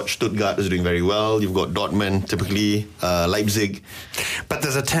that. You've got Stuttgart who's doing very well. You've got Dortmund, typically, Leipzig. But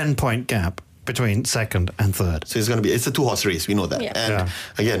there's a 10-point gap between second and third. So it's a two-horse race. We know that. Yeah. And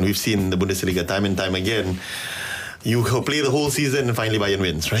again, we've seen the Bundesliga time and time again. You play the whole season and finally Bayern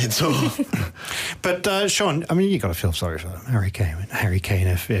wins, right? So, but Sean, you got to feel sorry for Harry Kane.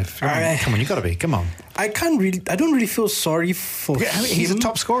 Come on, you got to be. Come on. I don't really feel sorry for him. He's a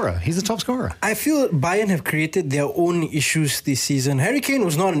top scorer. I feel Bayern have created their own issues this season. Harry Kane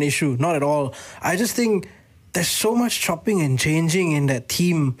was not an issue, not at all. I just think there's so much chopping and changing in that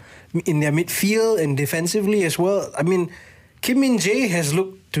team, in their midfield and defensively as well. Kim Min-jae has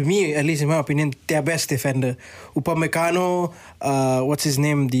looked, to me, at least in my opinion, their best defender. Upamecano, what's his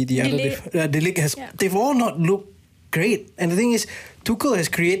name? The other De Ligt has. Yeah. They've all not looked great. And the thing is, Tuchel has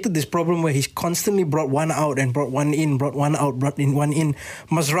created this problem where he's constantly brought one out and brought one in, brought one out, brought in one in.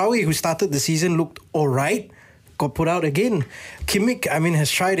 Mazraoui, who started the season, looked all right. Got put out again. Kimmich,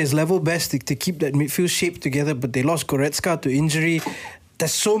 has tried his level best to keep that midfield shape together, but they lost Goretzka to injury.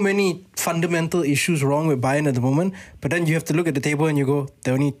 There's so many fundamental issues wrong with Bayern at the moment, but then you have to look at the table and you go,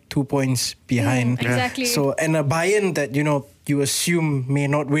 they're only 2 points behind. Exactly. So, and a Bayern that, you assume may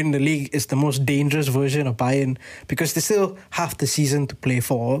not win the league is the most dangerous version of Bayern because there's still half the season to play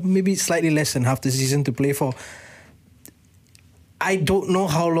for, or maybe slightly less than half the season to play for. I don't know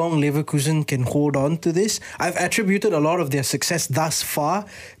how long Leverkusen can hold on to this. I've attributed a lot of their success thus far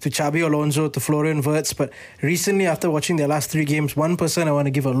to Xabi Alonso, to Florian Wirtz, but recently, after watching their last 3 games, one person I want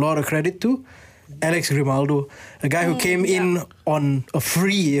to give a lot of credit to, Alex Grimaldo, a guy who came in on a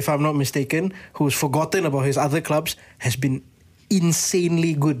free, if I'm not mistaken, who's forgotten about his other clubs, has been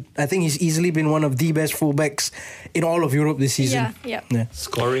insanely good. I think he's easily been one of the best fullbacks in all of Europe this season. Yeah.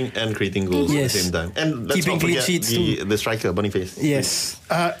 Scoring and creating goals at the same time. And let's Keeping not forget clean sheets the striker, Boniface. Yes.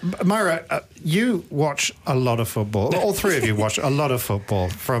 Myra, you watch a lot of football. All three of you watch a lot of football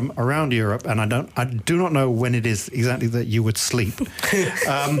from around Europe, and I do not know when it is exactly that you would sleep.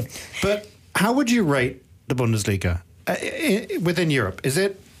 But how would you rate the Bundesliga within Europe? Is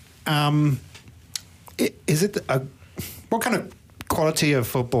it what kind of quality of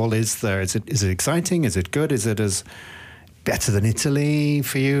football is there? Is it exciting? Is it good? Is it as better than Italy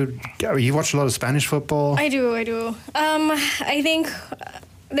for you? You watch a lot of Spanish football. I do. I think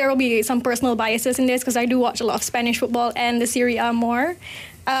there will be some personal biases in this because I do watch a lot of Spanish football and the Serie A more.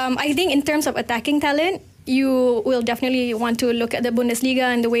 I think in terms of attacking talent, you will definitely want to look at the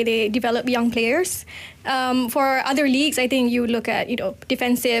Bundesliga and the way they develop young players. For other leagues, I think you look at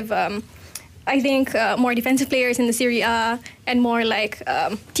defensive. I think more defensive players in the Serie A and more like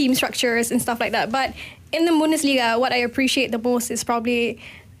team structures and stuff like that. But in the Bundesliga, what I appreciate the most is probably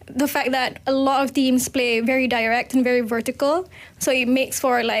the fact that a lot of teams play very direct and very vertical, so it makes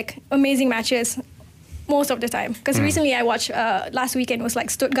for like amazing matches most of the time. Because recently I watched last weekend was like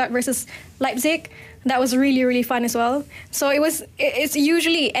Stuttgart versus Leipzig. That was really, really fun as well. So it's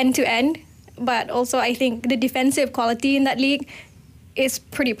usually end to end, but also I think the defensive quality in that league is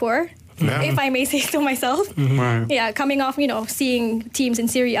pretty poor. Yeah. If I may say so myself. Right. Yeah, coming off, seeing teams in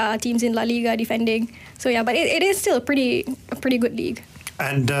Serie A, teams in La Liga defending. So yeah, but it is still a pretty good league.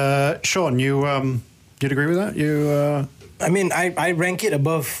 And Sean, you'd agree with that? I mean, I rank it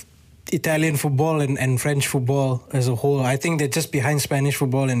above Italian football and French football as a whole. I think they're just behind Spanish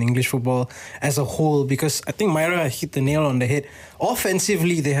football and English football as a whole, because I think Myra hit the nail on the head.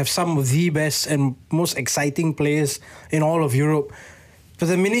 Offensively, they have some of the best and most exciting players in all of Europe. But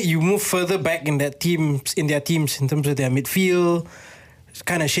the minute you move further back in their teams in terms of their midfield, it's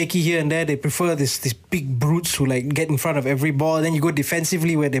kind of shaky here and there. They prefer these big brutes who like get in front of every ball. Then you go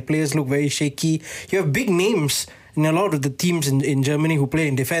defensively where their players look very shaky. You have big names in a lot of the teams in Germany who play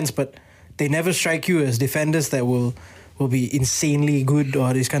in defense, but they never strike you as defenders that will be insanely good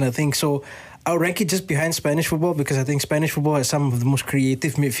or this kind of thing. So I'll rank it just behind Spanish football, because I think Spanish football has some of the most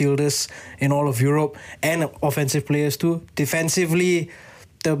creative midfielders in all of Europe, and offensive players too. Defensively,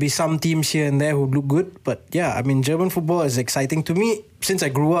 there'll be some teams here and there who look good, but yeah, I mean, German football is exciting to me. Since I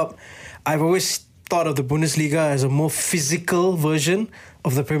grew up, I've always thought of the Bundesliga as a more physical version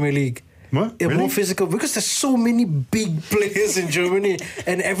of the Premier League. What? Yeah, Really? more physical, because there's so many big players in Germany,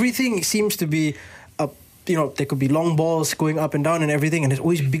 and everything seems to be there could be long balls going up and down and everything, and there's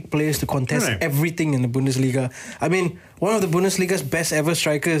always big players to contest Really? everything in the Bundesliga. I mean, one of the Bundesliga's best ever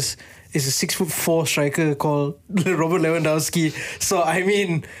strikers is a 6'4" striker called Robert Lewandowski. So I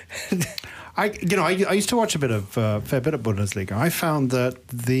mean, I used to watch a fair bit of Bundesliga. I found that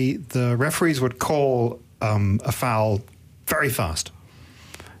the referees would call a foul very fast,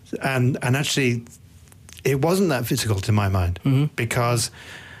 and actually, it wasn't that physical to my mind, because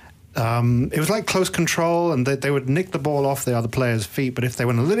it was like close control, and they would nick the ball off the other player's feet. But if they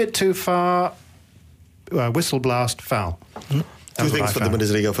went a little bit too far, whistle blast, foul. Two things for the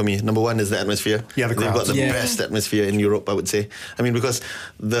Bundesliga for me. Number one is the atmosphere. Yeah, the They've got crowds. the best atmosphere in Europe, I would say. I mean, because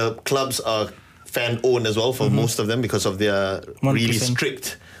the clubs are fan-owned as well for most of them, because of their 100%. really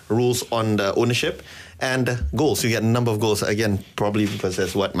strict rules on the ownership. And goals. You get a number of goals. Again, probably because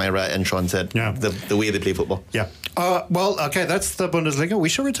that's what Myra and Sean said. Yeah. The way they play football. Yeah. Well, okay, that's the Bundesliga. We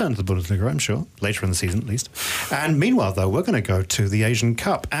shall return to the Bundesliga, I'm sure, later in the season at least. And meanwhile, though, we're going to go to the Asian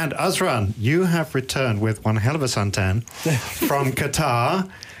Cup. And Azran, you have returned with one hell of a suntan from Qatar,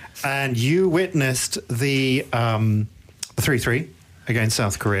 and you witnessed the 3-3 against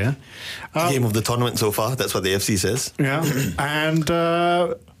South Korea. Game of the tournament so far. That's what the AFC says. Yeah. And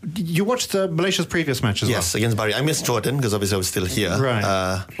you watched Malaysia's previous match as well? Yes, against Bahrain. I missed Jordan because obviously I was still here.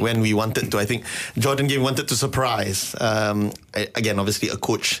 Right. When we wanted to, I think Jordan game wanted to surprise. Again, obviously a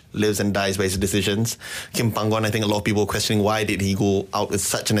coach lives and dies by his decisions. Kim Panggon, I think a lot of people were questioning why did he go out with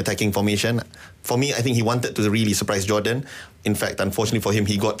such an attacking formation. For me, I think he wanted to really surprise Jordan. In fact, unfortunately for him,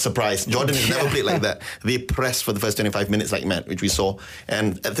 he got surprised. Jordan has never played like that. They pressed for the first 25 minutes like mad, which we saw.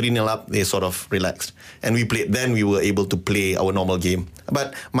 And at 3-0 up, they sort of relaxed. And we played, then we were able to play our normal game.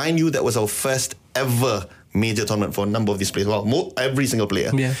 But mind you, that was our first ever major tournament for a number of these players. Well, every single player.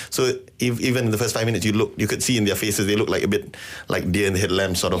 Yeah. So even in the first 5 minutes, you could see in their faces, they look like a bit like deer in the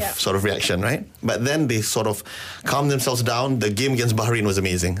headlamp sort of reaction, right? But then they sort of calmed themselves down. The game against Bahrain was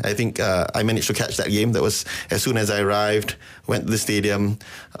amazing. I think I managed to catch that game. That was as soon as I arrived, went to the stadium,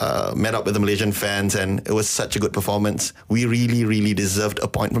 met up with the Malaysian fans, and it was such a good performance. We really, really deserved a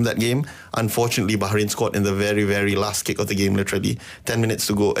point from that game. Unfortunately, Bahrain scored in the very, very last kick of the game, literally 10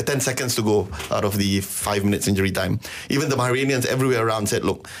 seconds to go out of the 5 minutes injury time. Even the Bahrainians everywhere around said,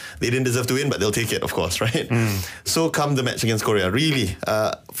 look, they didn't deserve to win, but they'll take it, of course, right? So come the match against Korea. Really,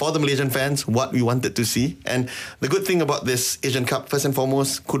 for the Malaysian fans, what we wanted to see. And the good thing about this Asian Cup, first and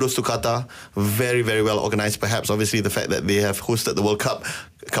foremost, kudos to Qatar. Very, very well organised. Perhaps, obviously, the fact that they have hosted the World Cup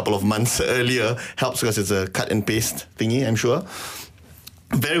a couple of months earlier helps, because it's a cut and paste thingy, I'm sure.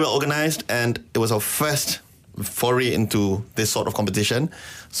 Very well organised, and it was our first foray into this sort of competition.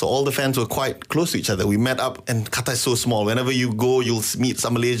 So all the fans were quite close to each other. We met up, and Qatar is so small. Whenever you go, you'll meet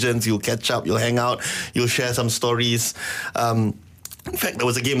some Malaysians, you'll catch up, you'll hang out, you'll share some stories. In fact, there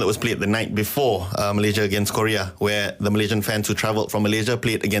was a game that was played the night before Malaysia against Korea, where the Malaysian fans who travelled from Malaysia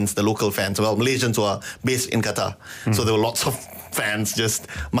played against the local fans. Well, Malaysians who are based in Qatar. So there were lots of fans just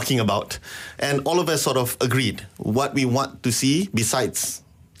mucking about. And all of us sort of agreed what we want to see besides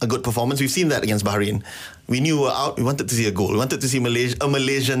a good performance. We've seen that against Bahrain. We knew we were out. We wanted to see a goal. We wanted to see a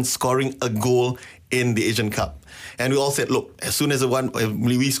Malaysian scoring a goal in the Asian Cup. And we all said, look, as soon as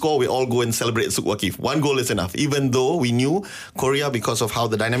we score, we all go and celebrate Suk Wakif. One goal is enough. Even though we knew Korea, because of how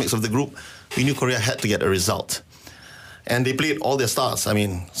the dynamics of the group, we knew Korea had to get a result. And they played all their stars. I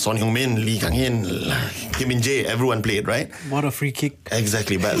mean, Son Heung-min, Lee Kang-in, Kim Min-jae, everyone played, right? What a free kick.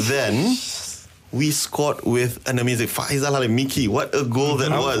 Exactly. But then we scored with an amazing Faisal Halimiki. What a goal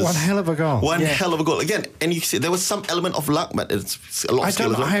that was. One hell of a goal. One hell of a goal. Again, and you see, there was some element of luck, but it's a lot of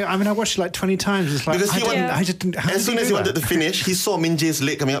skill as well. I mean, I watched it like 20 times. It's like, Because I just didn't. as soon as he wanted to finish, he saw Min-jae's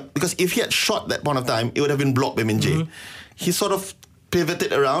leg coming up. Because if he had shot that point of time, it would have been blocked by Min-jae. He sort of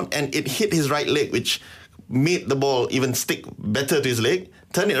pivoted around and it hit his right leg, which made the ball even stick better to his leg.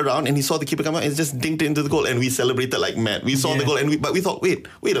 Turned it around and he saw the keeper come out and just dinked it into the goal, and we celebrated like mad. We saw the goal, but we thought, wait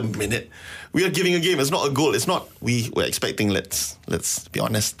a minute, we are giving a game. It's not a goal. It's not. We were expecting, let's be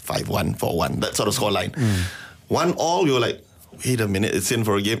honest, 5-1, 4-1, that sort of scoreline. 1-1, we were like, wait a minute, it's in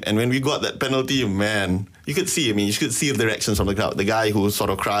for a game. And when we got that penalty, man, you could see. I mean, you could see the reactions from the crowd. The guy who sort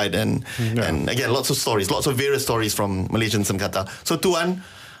of cried, and again, lots of various stories from Malaysians and Qatar. So 2-1,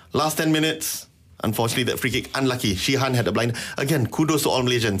 last 10 minutes. Unfortunately, that free kick, unlucky. Shihan had a blind. Again, kudos to all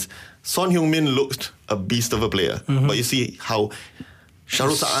Malaysians. Son Heung-min looked a beast of a player. But you see how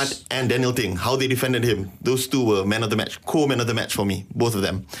Shahrul Saad and Daniel Ting, how they defended him. Those two were man of the match, co-man of the match for me, both of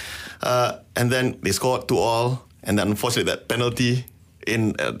them. And then they scored 2-2. And then unfortunately, that penalty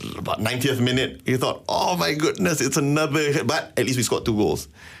in about 90th minute, you thought, oh my goodness, it's another hit. But at least we scored 2 goals.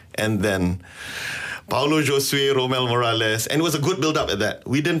 And then Paulo Josue, Romel Morales, and it was a good build-up at that.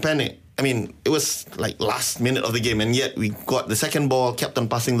 We didn't panic. I mean, it was like last minute of the game, and yet we got the second ball, kept on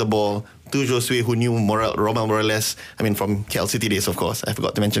passing the ball to Josue, who knew Romel Morales, I mean, from KL City days, of course. I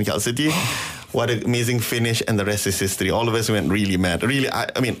forgot to mention KL City. What an amazing finish, and the rest is history. All of us went really mad. Really,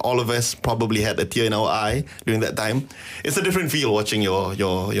 I mean, all of us probably had a tear in our eye during that time. It's a different feel watching your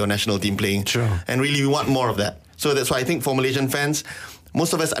national team playing. Sure. And really, we want more of that. So that's why I think for Malaysian fans,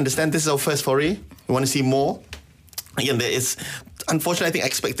 most of us understand this is our first foray. We want to see more. Again, there is, unfortunately, I think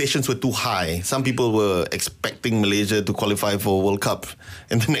expectations were too high. Some people were expecting Malaysia to qualify for World Cup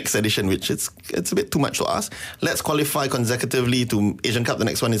in the next edition, which it's a bit too much to ask. Let's qualify consecutively to Asian Cup. The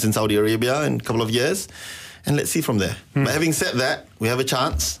next one is in Saudi Arabia in a couple of years. And let's see from there. But having said that, we have a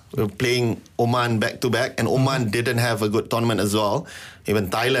chance. We're playing Oman back-to-back, and Oman didn't have a good tournament as well. Even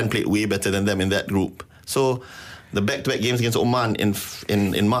Thailand played way better than them in that group. So the back-to-back games against Oman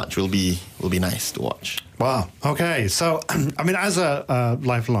in March will be nice to watch. Wow. Okay. So, I mean, as a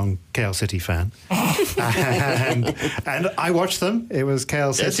lifelong KL City fan, and I watched them. It was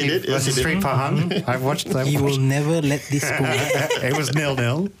KL City versus Sri Pahang. I've watched them. He will never let this go. It was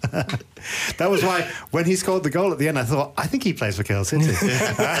 0-0. That was why when he scored the goal at the end, I thought, I think he plays for KL City.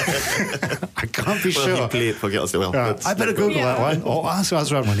 I can't be sure. He played for KL City. Well, I better Google that one, or ask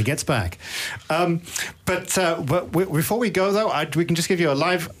Azran when he gets back. But before we go, though, we can just give you a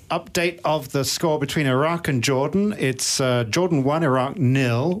live update of the score between Iraq and Jordan. It's Jordan 1, Iraq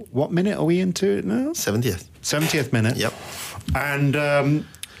 0. What minute are we into it now? 70th minute. Yep. And,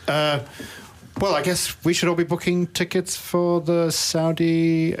 well, I guess we should all be booking tickets for the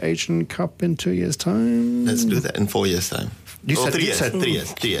Saudi Asian Cup in 2 years' time. Let's do that in 4 years' time. You said 3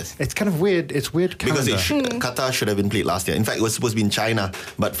 years. 3 years. It's kind of weird. It's weird calendar. Because Qatar should have been played last year. In fact, it was supposed to be in China,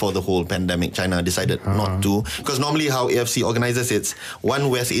 but for the whole pandemic, China decided not to. Because normally how AFC organizes it's one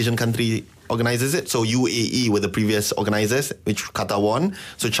West Asian country organizes it. So UAE were the previous organizers, which Qatar won.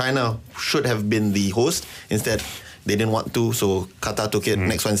 So China should have been the host. Instead, they didn't want to, so Qatar took it.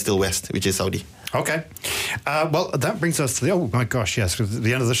 Next one is still West, which is Saudi. Okay. Well, that brings us to the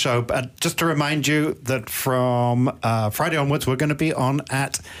end of the show. But just to remind you that from Friday onwards, we're going to be on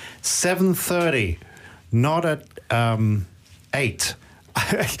at 7:30, not at 8.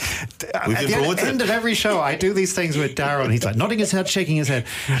 At the end of every show, I do these things with Darryl, and he's like nodding his head, shaking his head.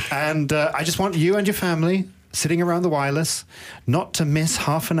 And I just want you and your family sitting around the wireless not to miss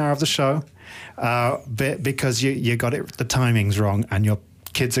half an hour of the show because you got it, the timing's wrong, and your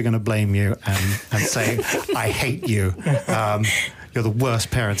kids are going to blame you and say, I hate you. You're the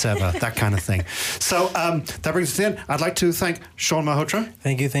worst parents ever, that kind of thing. So that brings us to the end. I'd like to thank Sean Malhotra.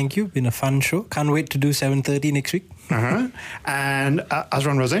 Thank you. Been a fun show. Can't wait to do 7:30 next week. And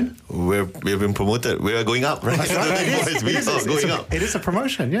Azran Rozain. We've been promoted. We are going up, right? That's right. It is a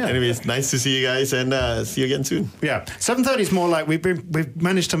promotion, yeah. Anyways, nice to see you guys, and see you again soon. Yeah, 7:30 is more like we've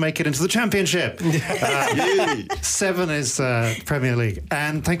managed to make it into the championship. 7 is Premier League.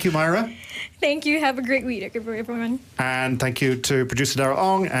 And thank you, Myra. Thank you. Have a great week, everyone. And thank you to producer Darryl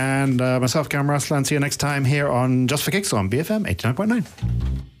Ong and myself, Cam Ruslan. See you next time here on Just for Kicks on BFM 89.9.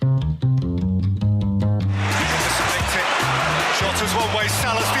 goes one way,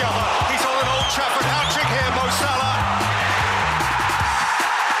 Salah's the other. He's on an Old Trafford hat-trick here, Mo Salah.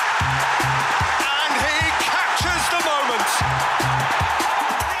 And he captures the moment.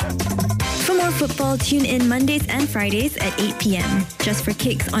 For more football, tune in Mondays and Fridays at 8 p.m. Just for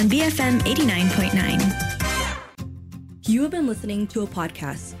Kicks on BFM 89.9. You have been listening to a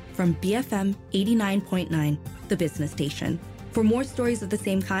podcast from BFM 89.9, the business station. For more stories of the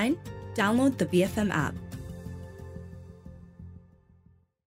same kind, download the BFM app.